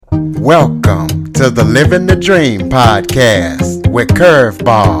Welcome to the Living the Dream podcast with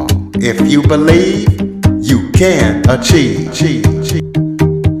Curveball. If you believe, you can achieve.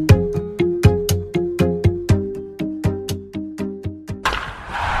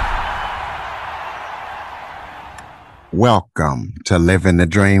 Welcome to Living the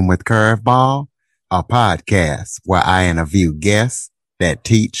Dream with Curveball, a podcast where I interview guests that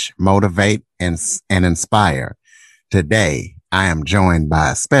teach, motivate, and inspire. Today, I am joined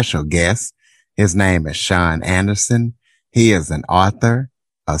by a special guest. His name is Shawn Anderson. He is an author,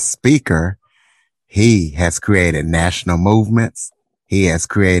 a speaker. He has created national movements. He has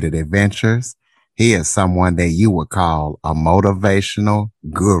created adventures. He is someone that you would call a motivational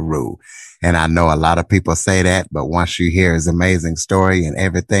guru. And I know a lot of people say that, but once you hear his amazing story and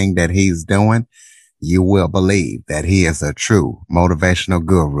everything that he's doing, you will believe that he is a true motivational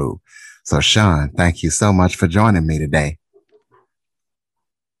guru. So, Shawn, thank you so much for joining me today.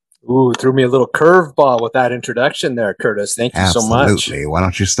 Ooh, threw me a little curveball with that introduction there, Curtis. Thank you so much. Absolutely. Why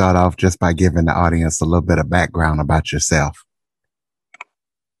don't you start off just by giving the audience a little bit of background about yourself?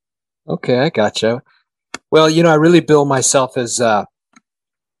 Okay, I gotcha. Well, I really bill myself as a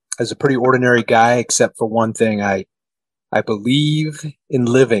pretty ordinary guy, except for one thing. I believe in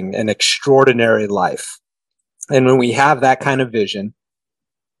living an extraordinary life. And when we have that kind of vision,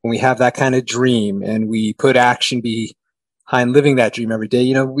 when we have that kind of dream, and we put action behind living that dream every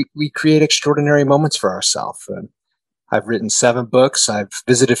day, we create extraordinary moments for ourselves. And I've written 7 books. I've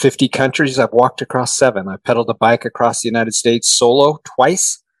visited 50 countries. I've walked across 7. I pedaled a bike across the United States solo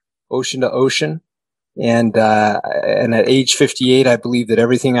twice, ocean to ocean. And at age 58, I believe that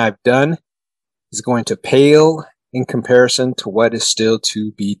everything I've done is going to pale in comparison to what is still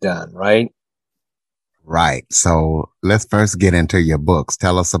to be done, right? Right. So let's first get into your books.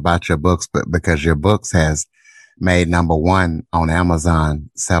 Tell us about your books, because your books has made #1 on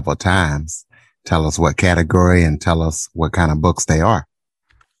Amazon several times. Tell us what category and tell us what kind of books they are.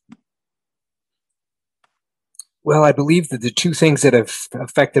 Well, I believe that the 2 things that have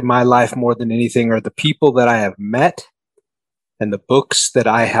affected my life more than anything are the people that I have met and the books that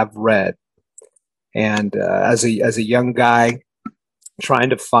I have read. And as a young guy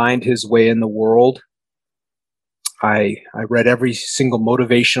trying to find his way in the world, I read every single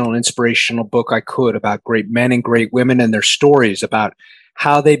motivational and inspirational book I could about great men and great women and their stories about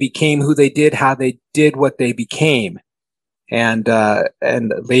how they became who they did, how they did what they became. And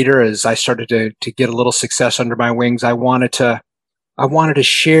later, as I started to get a little success under my wings, I wanted to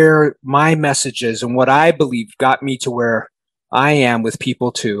share my messages and what I believe got me to where I am with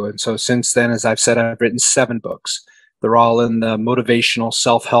people too. And so since then, as I've said, I've written 7 books. They're all in the motivational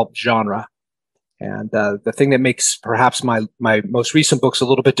self-help genre. And the thing that makes perhaps my most recent books a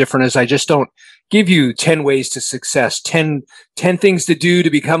little bit different is I just don't give you 10 ways to success, 10 things to do to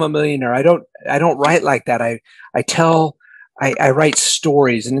become a millionaire. I don't write like that. I write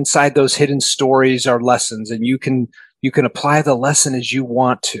stories, and inside those hidden stories are lessons, and you can apply the lesson as you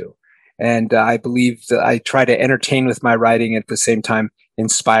want to. And I believe that I try to entertain with my writing, and at the same time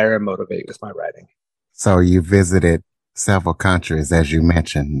inspire and motivate with my writing. So you visited several countries, as you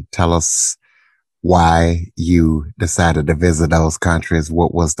mentioned. Tell us why you decided to visit those countries.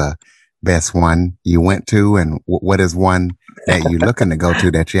 What was the best one you went to, and what is one that you're looking to go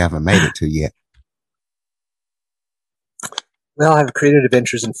to that you haven't made it to yet? Well, I've created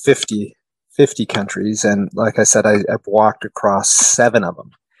adventures in 50 countries. And like I said, I've walked across 7 of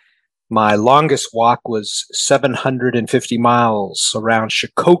them. My longest walk was 750 miles around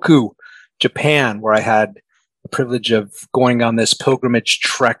Shikoku, Japan, where I had the privilege of going on this pilgrimage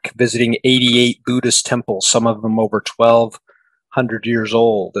trek, visiting 88 Buddhist temples, some of them over 1,200 years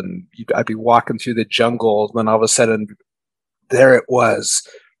old. And I'd be walking through the jungle when all of a sudden there it was.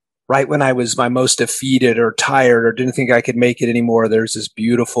 Right when I was my most defeated or tired or didn't think I could make it anymore, there's this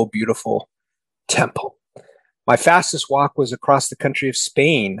beautiful, beautiful temple. My fastest walk was across the country of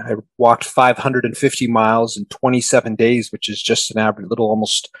Spain. I walked 550 miles in 27 days, which is just an average little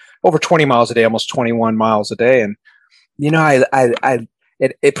almost over 20 miles a day, almost 21 miles a day. And,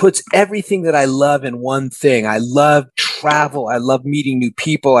 it puts everything that I love in one thing. I love travel. I love meeting new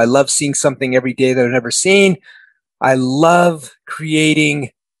people. I love seeing something every day that I've never seen. I love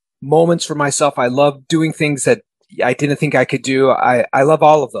creating moments for myself. I love doing things that I didn't think I could do. I love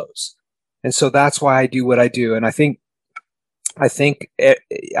all of those. And so that's why I do what I do. And I think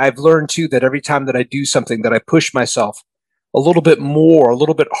I've learned too that every time that I do something that I push myself a little bit more, a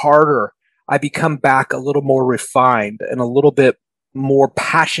little bit harder, I become back a little more refined and a little bit more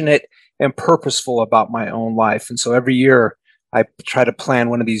passionate and purposeful about my own life. And so every year I try to plan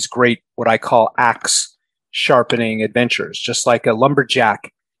one of these great, what I call axe sharpening adventures, just like a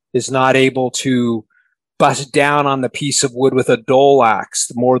lumberjack is not able to bust down on the piece of wood with a dull axe.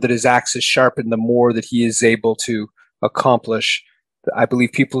 The more that his axe is sharpened, the more that he is able to accomplish. I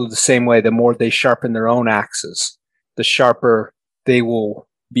believe people are the same way. The more they sharpen their own axes, the sharper they will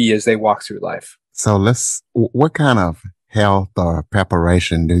be as they walk through life. So what kind of health or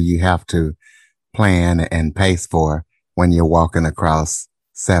preparation do you have to plan and pace for when you're walking across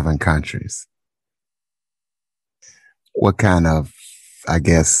 7 countries? What kind of, I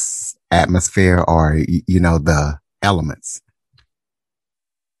guess, atmosphere or, the elements?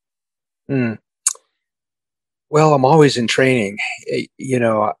 Well, I'm always in training.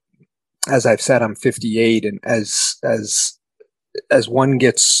 As I've said, I'm 58, and as one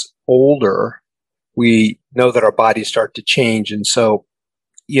gets older, we know that our bodies start to change. And so,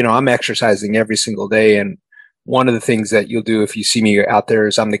 I'm exercising every single day. And one of the things that you'll do if you see me out there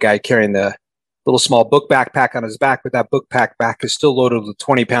is I'm the guy carrying the little small book backpack on his back, but that book back is still loaded with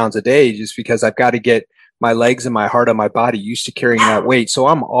 20 pounds a day just because I've got to get my legs and my heart and my body used to carrying that weight. So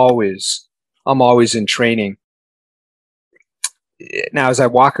I'm always in training. Now, as I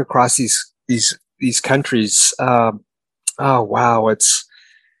walk across these countries, oh wow,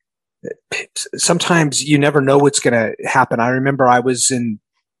 sometimes you never know what's going to happen. I remember I was in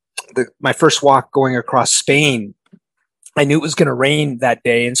my first walk going across Spain. I knew it was going to rain that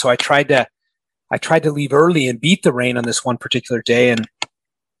day, and so I tried to leave early and beat the rain on this one particular day. And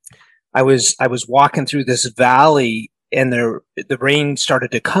I was walking through this valley, and the rain started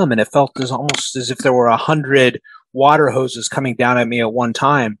to come, and it felt almost as if there were 100 water hoses coming down at me at one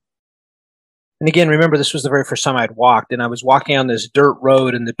time. And again, remember, this was the very first time I'd walked, and I was walking on this dirt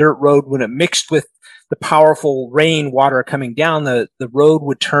road, and the dirt road, when it mixed with the powerful rain water coming down, the road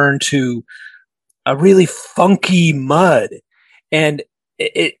would turn to a really funky mud. And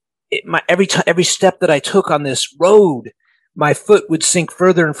every step that I took on this road, my foot would sink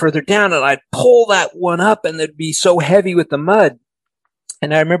further and further down, and I'd pull that one up, and it'd be so heavy with the mud.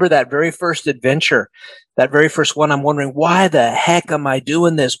 And I remember that very first adventure, that very first one, I'm wondering, why the heck am I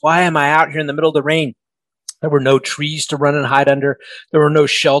doing this? Why am I out here in the middle of the rain? There were no trees to run and hide under. There were no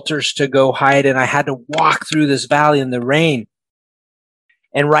shelters to go hide. And I had to walk through this valley in the rain.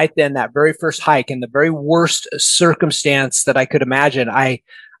 And right then, that very first hike, in the very worst circumstance that I could imagine, I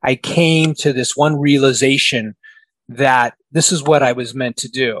came to this one realization that this is what I was meant to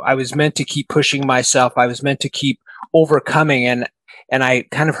do. I was meant to keep pushing myself. I was meant to keep overcoming. And I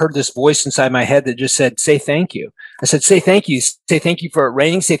kind of heard this voice inside my head that just said, say thank you. I said, say thank you. Say thank you for it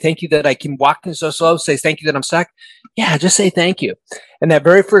raining. Say thank you that I can walk so slow. Say thank you that I'm stuck. Yeah, just say thank you. And that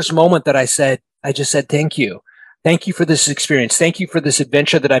very first moment that I just said thank you. Thank you for this experience. Thank you for this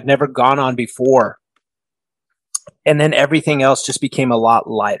adventure that I've never gone on before. And then everything else just became a lot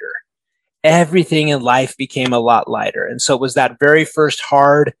lighter. Everything in life became a lot lighter. And so it was that very first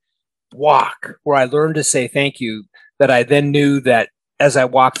hard walk where I learned to say thank you, that I then knew that as I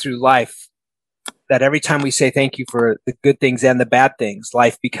walk through life, that every time we say thank you for the good things and the bad things,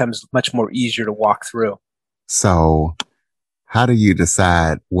 life becomes much more easier to walk through. So how do you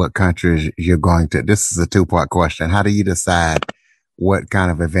decide what countries you're going to? This is a 2-part question. How do you decide what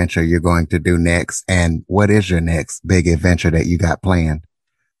kind of adventure you're going to do next? And what is your next big adventure that you got planned?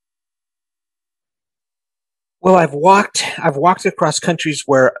 Well, I've walked across countries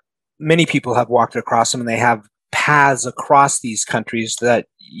where many people have walked across them, and they have paths across these countries that,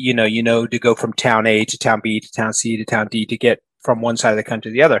 to go from town A to town B to town C to town D to get from one side of the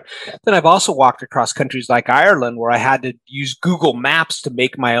country to the other. Then I've also walked across countries like Ireland where I had to use Google Maps to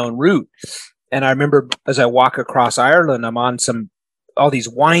make my own route. And I remember as I walk across Ireland, I'm on all these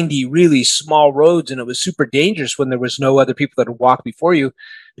windy, really small roads, and it was super dangerous when there was no other people that had walked before you,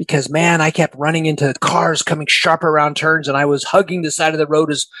 because, man, I kept running into cars coming sharp around turns, and I was hugging the side of the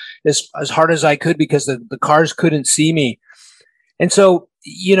road as hard as I could because the cars couldn't see me. And so,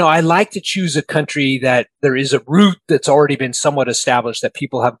 I like to choose a country that there is a route that's already been somewhat established, that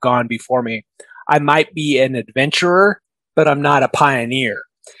people have gone before me. I might be an adventurer, but I'm not a pioneer.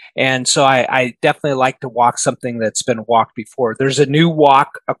 And so I definitely like to walk something that's been walked before. There's a new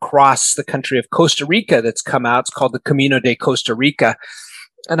walk across the country of Costa Rica that's come out. It's called the Camino de Costa Rica.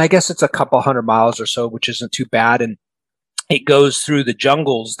 And I guess it's a couple 100 miles or so, which isn't too bad. And it goes through the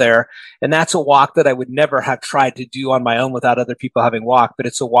jungles there. And that's a walk that I would never have tried to do on my own without other people having walked. But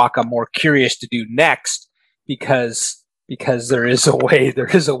it's a walk I'm more curious to do next because there is a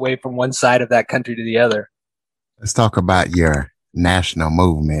way from one side of that country to the other. Let's talk about your national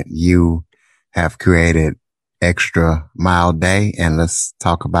movement. You have created Extra Mile Day, and let's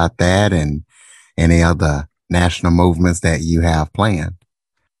talk about that and any other national movements that you have planned.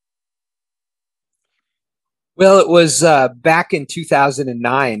 Well, it was back in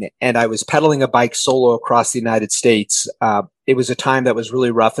 2009, and I was pedaling a bike solo across the United States. It was a time that was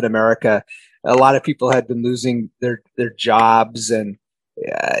really rough in America. A lot of people had been losing their jobs, and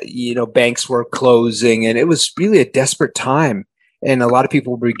banks were closing, and it was really a desperate time. And a lot of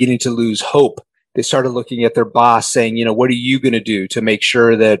people were beginning to lose hope. They started looking at their boss, saying, "What are you going to do to make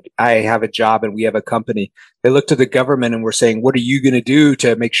sure that I have a job and we have a company?" They looked to the government and were saying, "What are you going to do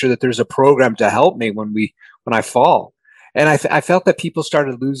to make sure that there's a program to help me when I fall?" And I felt that people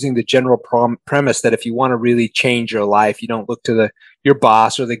started losing the general premise that if you want to really change your life, you don't look to your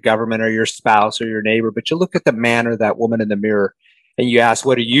boss or the government or your spouse or your neighbor, but you look at the man or that woman in the mirror and you ask,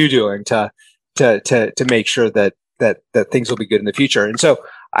 "What are you doing to make sure that things will be good in the future?" And so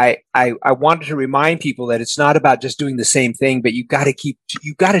I wanted to remind people that it's not about just doing the same thing, but you got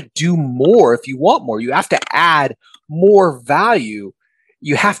to do more if you want more. You have to add more value.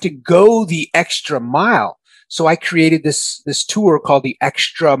 You have to go the extra mile. So I created this tour called the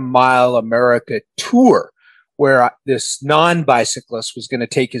Extra Mile America Tour, where this non-bicyclist was going to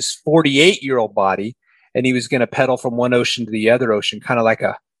take his 48-year-old body and he was going to pedal from one ocean to the other ocean, kind of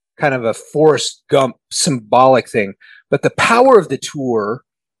a Forrest Gump symbolic thing. But the power of the tour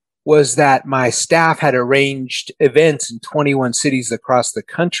was that my staff had arranged events in 21 cities across the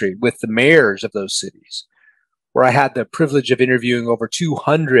country with the mayors of those cities, where I had the privilege of interviewing over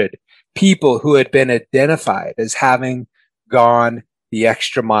 200 people who had been identified as having gone the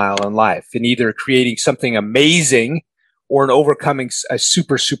extra mile in life in either creating something amazing or in overcoming a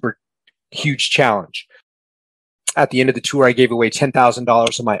super, super huge challenge. At the end of the tour, I gave away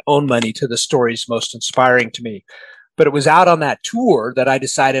 $10,000 of my own money to the stories most inspiring to me. But it was out on that tour that I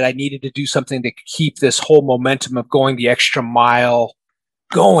decided I needed to do something to keep this whole momentum of going the extra mile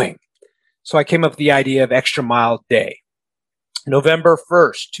going. So I came up with the idea of Extra Mile Day. November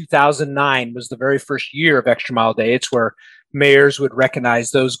 1st, 2009 was the very first year of Extra Mile Day. It's where mayors would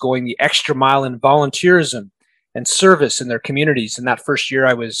recognize those going the extra mile in volunteerism and service in their communities. And that first year,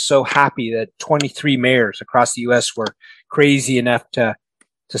 I was so happy that 23 mayors across the U.S. were crazy enough to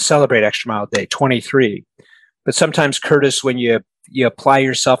celebrate Extra Mile Day, 23. But sometimes, Curtis, when you apply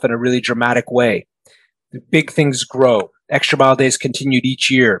yourself in a really dramatic way, the big things grow. Extra Mile Days continued each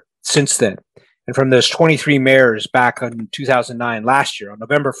year since then. And from those 23 mayors back in 2009, last year, on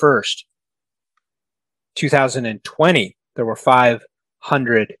November 1st, 2020, there were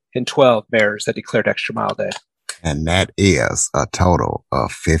 512 mayors that declared Extra Mile Day. And that is a total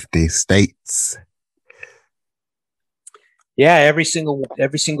of 50 states. Yeah, every single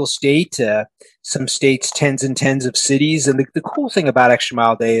state, some states, tens and tens of cities. And the cool thing about Extra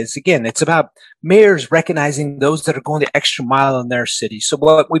Mile Day is, again, it's about mayors recognizing those that are going the extra mile in their city. So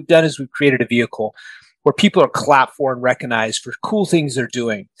what we've done is we've created a vehicle where people are clapped for and recognized for cool things they're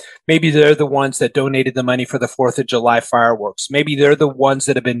doing. Maybe they're the ones that donated the money for the 4th of July fireworks. Maybe they're the ones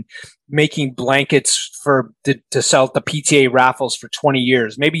that have been making blankets to sell at the PTA raffles for 20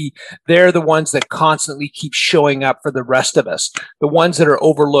 years. Maybe they're the ones that constantly keep showing up for the rest of us, the ones that are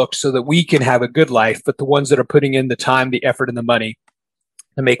overlooked so that we can have a good life, but the ones that are putting in the time, the effort, and the money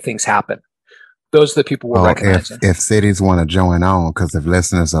to make things happen. Those are the people we're recognizing. If cities want to join on, because if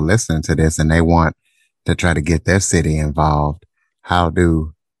listeners are listening to this and they want to try to get their city involved, how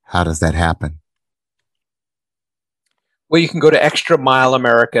does that happen? Well, you can go to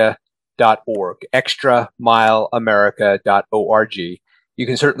extramileamerica.org, extramileamerica.org. You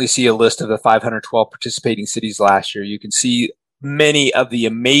can certainly see a list of the 512 participating cities last year. You can see many of the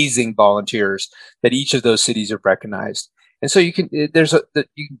amazing volunteers that each of those cities have recognized. And so you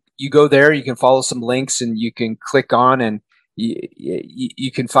go there, you can follow some links and you can click on and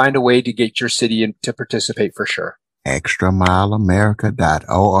you can find a way to get your city in, to participate for sure.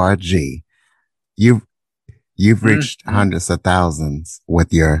 extramileamerica.org. You've reached hundreds of thousands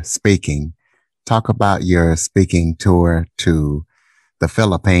with your speaking. Talk about your speaking tour to the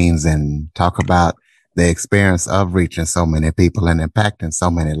Philippines and talk about the experience of reaching so many people and impacting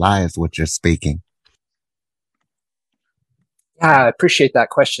so many lives with your speaking. Yeah, I appreciate that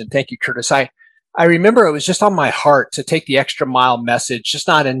question. Thank you, Curtis. I remember it was just on my heart to take the extra mile message, just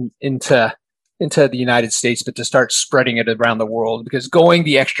not into the United States, but to start spreading it around the world, because going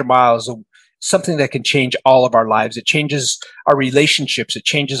the extra mile is something that can change all of our lives. It changes our relationships. It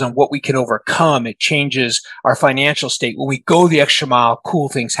changes on what we can overcome. It changes our financial state. When we go the extra mile, cool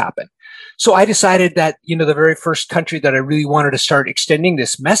things happen. So I decided that, the very first country that I really wanted to start extending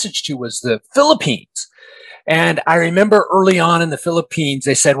this message to was the Philippines. And I remember early on in the Philippines,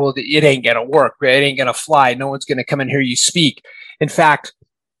 they said, well, it ain't going to work. It ain't going to fly. No one's going to come and hear you speak. In fact,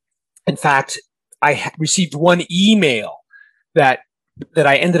 I received one email that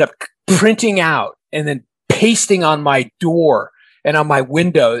I ended up printing out and then pasting on my door and on my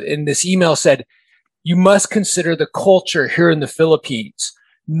window. And this email said, "You must consider the culture here in the Philippines.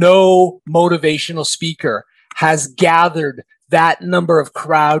 No motivational speaker has gathered that number of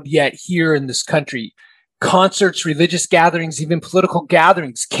crowd yet here in this country. Concerts, religious gatherings, even political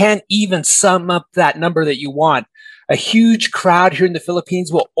gatherings can't even sum up that number that you want. A huge crowd here in the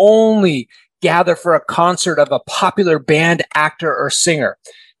Philippines will only gather for a concert of a popular band, actor, or singer."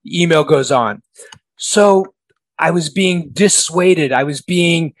 The email goes on. So I was being dissuaded. I was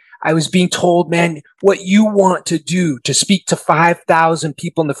being told, man, what you want to do to speak to 5,000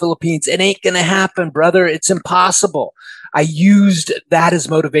 people in the Philippines, it ain't going to happen, brother. It's impossible. I used that as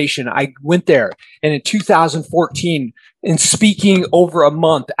motivation. I went there, and in 2014, in speaking over a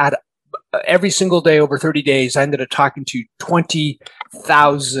month at every single day over 30 days, I ended up talking to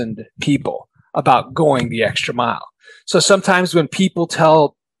 20,000 people about going the extra mile. So sometimes when people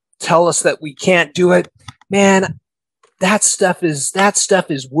tell us that we can't do it, man, that stuff is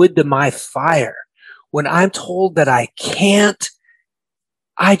wood to my fire. When I'm told that I can't,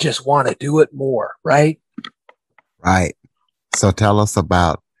 I just want to do it more, right? Right. So tell us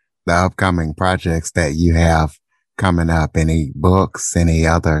about the upcoming projects that you have coming up. Any books, any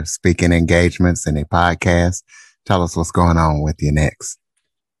other speaking engagements, any podcasts? Tell us what's going on with you next.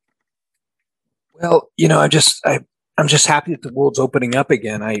 Well, I'm just happy that the world's opening up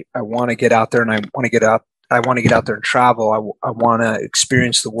again. I want to get out there, and I want to get out there and travel. I want to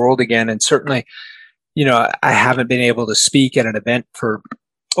experience the world again. And certainly, I haven't been able to speak at an event for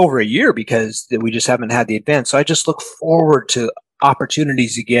over a year because we just haven't had the event. So I just look forward to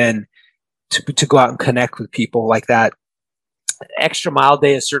opportunities again to go out and connect with people like that. Extra Mile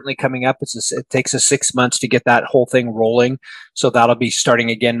Day is certainly coming up. It takes us 6 months to get that whole thing rolling. So that'll be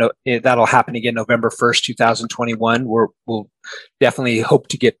starting again. That'll happen again November 1st, 2021. We'll definitely hope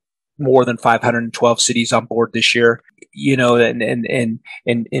to get more than 512 cities on board this year. And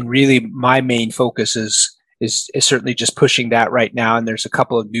really my main focus is certainly just pushing that right now. And there's a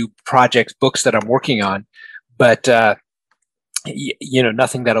couple of new books that I'm working on, but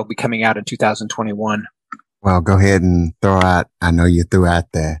nothing that'll be coming out in 2021. Well, go ahead and I know you threw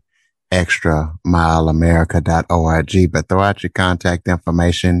out the extramileamerica.org, but throw out your contact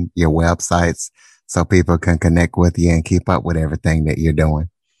information, your websites, so people can connect with you and keep up with everything that you're doing.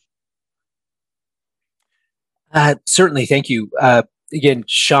 Certainly. Thank you. Again,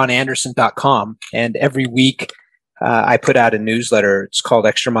 shawnanderson.com. And every week I put out a newsletter. It's called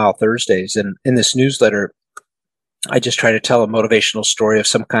Extra Mile Thursdays. And in this newsletter, I just try to tell a motivational story of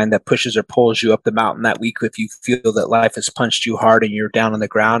some kind that pushes or pulls you up the mountain that week if you feel that life has punched you hard and you're down on the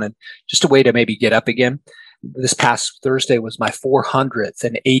ground, and just a way to maybe get up again. This past Thursday was my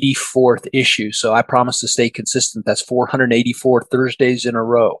 484th issue. So I promise to stay consistent. That's 484 Thursdays in a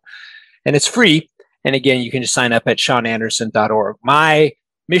row. And it's free. And again, you can just sign up at shawnanderson.org. My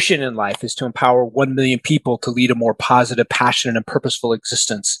mission in life is to empower 1 million people to lead a more positive, passionate, and purposeful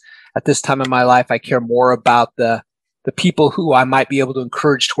existence. At this time in my life, I care more about the people who I might be able to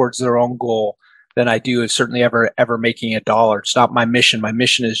encourage towards their own goal than I do is certainly ever making $1. It's not my mission. My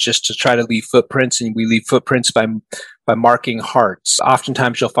mission is just to try to leave footprints, and we leave footprints by marking hearts.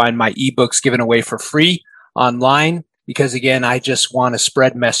 Oftentimes you'll find my ebooks given away for free online because, again, I just want to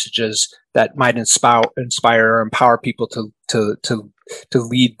spread messages that might inspire or empower people to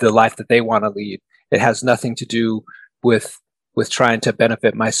lead the life that they want to lead. It has nothing to do with trying to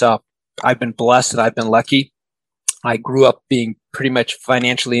benefit myself. I've been blessed and I've been lucky. I grew up being pretty much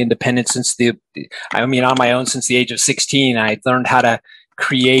financially independent on my own since the age of 16. I learned how to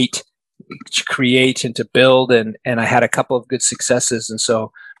create and to build, and I had a couple of good successes. And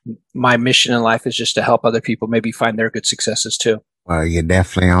so my mission in life is just to help other people maybe find their good successes too. Well, you're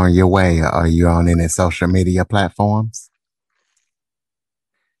definitely on your way. Are you on any social media platforms?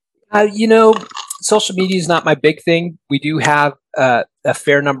 Social media is not my big thing. We do have a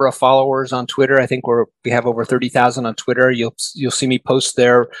fair number of followers on Twitter. I think we have over 30,000 on Twitter. You'll see me post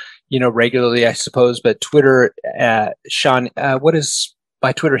there, regularly, I suppose. But Twitter, Shawn, what is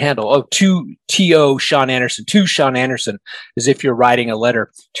my Twitter handle? Oh, to Shawn Anderson. To Shawn Anderson, as if you're writing a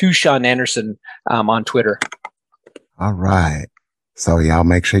letter. To Shawn Anderson on Twitter. All right. So y'all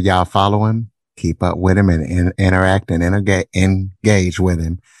make sure y'all follow him, keep up with him, and interact and engage with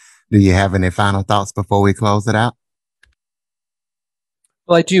him. Do you have any final thoughts before we close it out?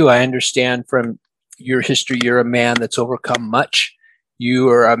 Well, I do. I understand from your history, you're a man that's overcome much. You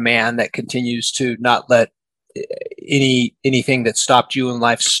are a man that continues to not let anything that stopped you in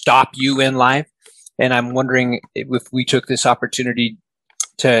life stop you in life. And I'm wondering if we took this opportunity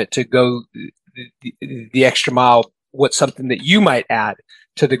to go the extra mile, what's something that you might add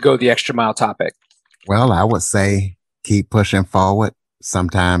to the go the extra mile topic? Well, I would say keep pushing forward.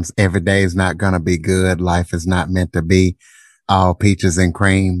 Sometimes every day is not going to be good. Life is not meant to be all peaches and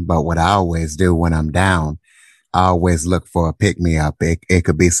cream. But what I always do when I'm down, I always look for a pick me up. It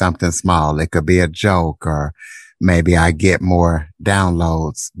could be something small. It could be a joke, or maybe I get more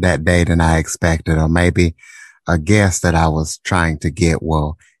downloads that day than I expected, or maybe a guest that I was trying to get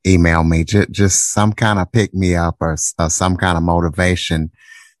will email me just some kind of pick me up, or some kind of motivation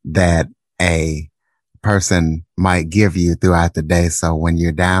that a person might give you throughout the day. So when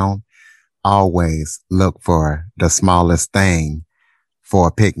you're down, always look for the smallest thing for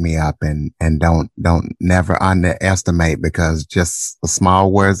a pick me up, and don't never underestimate, because just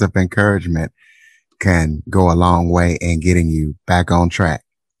small words of encouragement can go a long way in getting you back on track.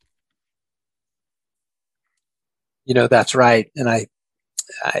 That's right. And I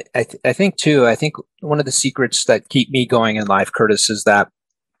think too, I think one of the secrets that keep me going in life, Curtis, is that,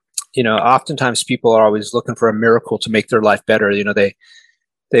 oftentimes people are always looking for a miracle to make their life better.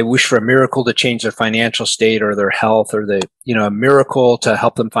 They wish for a miracle to change their financial state or their health, or a miracle to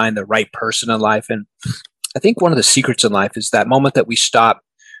help them find the right person in life. And I think one of the secrets in life is that moment that we stop,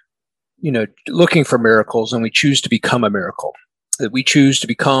 looking for miracles, and we choose to become a miracle, that we choose to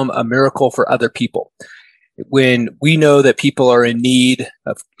become a miracle for other people. When we know that people are in need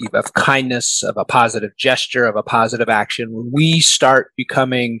of kindness, of a positive gesture, of a positive action, when we start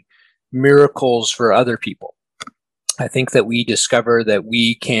becoming miracles for other people, I think that we discover that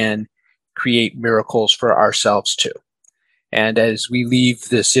we can create miracles for ourselves too. And as we leave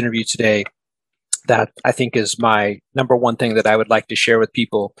this interview today, that I think is my number one thing that I would like to share with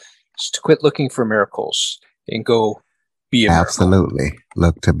people, is to quit looking for miracles and go be a miracle. Absolutely.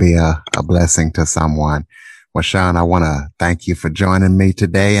 Look to be a blessing to someone. Well, Shawn, I want to thank you for joining me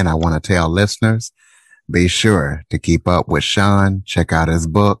today. And I want to tell listeners, be sure to keep up with Shawn, check out his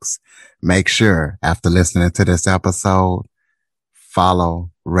books. Make sure after listening to this episode, follow,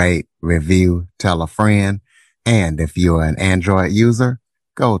 rate, review, tell a friend. And if you're an Android user,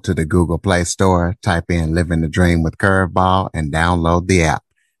 go to the Google Play Store, type in Living the Dream with Curveball, and download the app.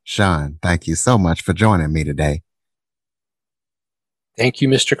 Shawn, thank you so much for joining me today. Thank you,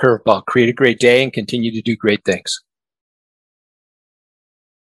 Mr. Curveball. Create a great day and continue to do great things.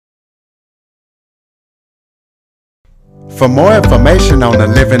 For more information on the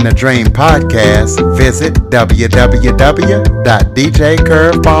Living the Dream podcast, visit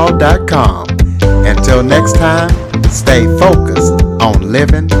www.djcurveball.com. Until next time, stay focused on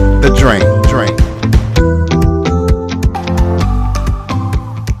living